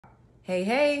Hey,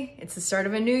 hey, it's the start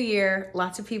of a new year.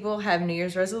 Lots of people have New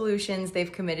Year's resolutions they've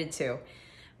committed to.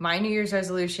 My New Year's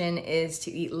resolution is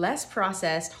to eat less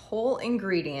processed, whole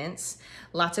ingredients,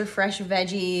 lots of fresh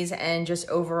veggies, and just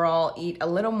overall eat a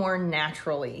little more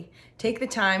naturally. Take the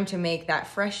time to make that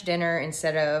fresh dinner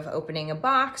instead of opening a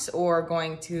box or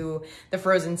going to the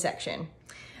frozen section.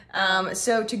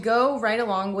 So to go right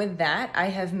along with that, I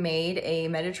have made a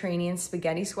Mediterranean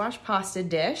spaghetti squash pasta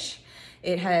dish.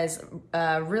 It has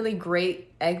really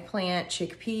great eggplant,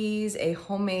 chickpeas, a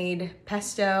homemade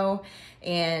pesto,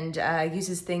 and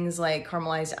uses things like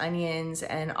caramelized onions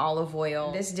and olive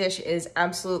oil. This dish is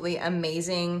absolutely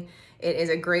amazing. It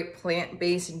is a great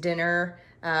plant-based dinner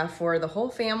for the whole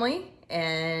family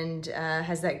and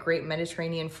has that great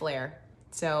Mediterranean flair.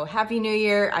 So Happy New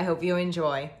Year. I hope you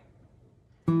enjoy.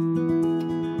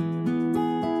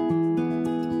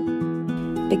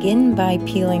 Begin by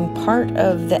peeling part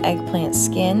of the eggplant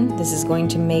skin. This is going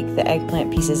to make the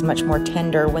eggplant pieces much more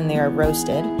tender when they are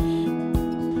roasted.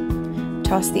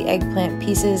 Toss the eggplant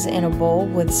pieces in a bowl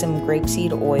with some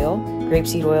grapeseed oil.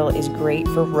 Grapeseed oil is great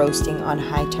for roasting on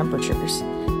high temperatures.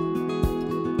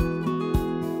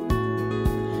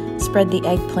 Spread the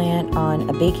eggplant on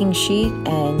a baking sheet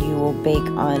and you will bake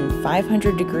on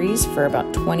 500 degrees for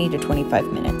about 20 to 25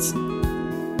 minutes.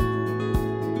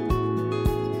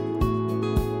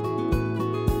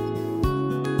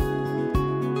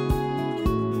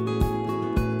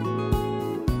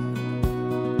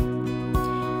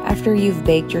 After you've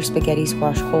baked your spaghetti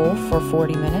squash whole for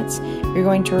 40 minutes, you're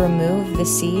going to remove the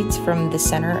seeds from the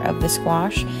center of the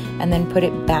squash and then put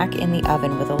it back in the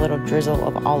oven with a little drizzle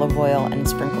of olive oil and a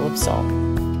sprinkle of salt.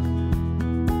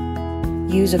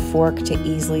 Use a fork to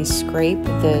easily scrape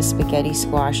the spaghetti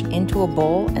squash into a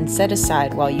bowl and set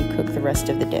aside while you cook the rest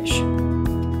of the dish.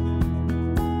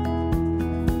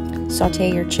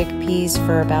 Sauté your chickpeas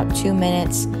for about 2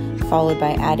 minutes, followed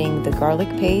by adding the garlic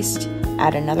paste.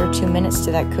 Add another 2 minutes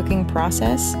to that cooking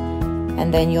process,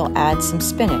 and then you'll add some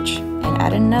spinach and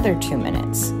add another 2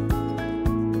 minutes.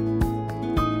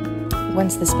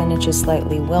 Once the spinach is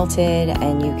slightly wilted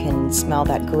and you can smell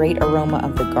that great aroma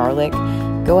of the garlic,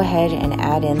 go ahead and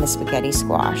add in the spaghetti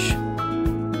squash.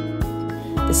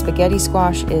 The spaghetti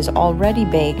squash is already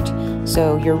baked,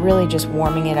 so you're really just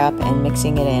warming it up and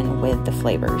mixing it in with the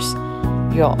flavors.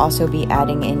 You'll also be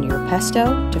adding in your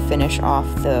pesto to finish off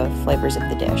the flavors of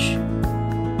the dish.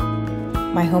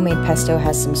 My homemade pesto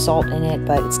has some salt in it,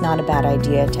 but it's not a bad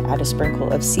idea to add a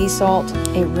sprinkle of sea salt.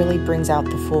 It really brings out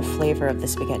the full flavor of the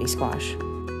spaghetti squash.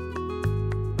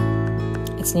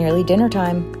 It's nearly dinner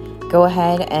time. Go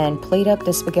ahead and plate up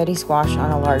the spaghetti squash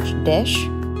on a large dish.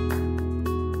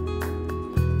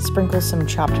 Sprinkle some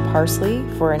chopped parsley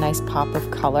for a nice pop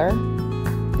of color.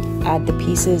 Add the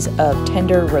pieces of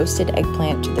tender roasted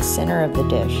eggplant to the center of the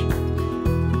dish.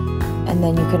 And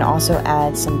then you can also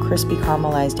add some crispy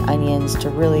caramelized onions to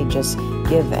really just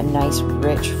give a nice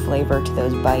rich flavor to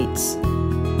those bites.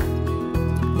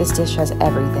 This dish has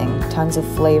everything, tons of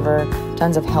flavor,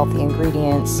 tons of healthy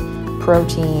ingredients,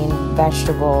 protein,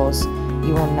 vegetables.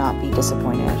 You will not be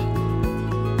disappointed.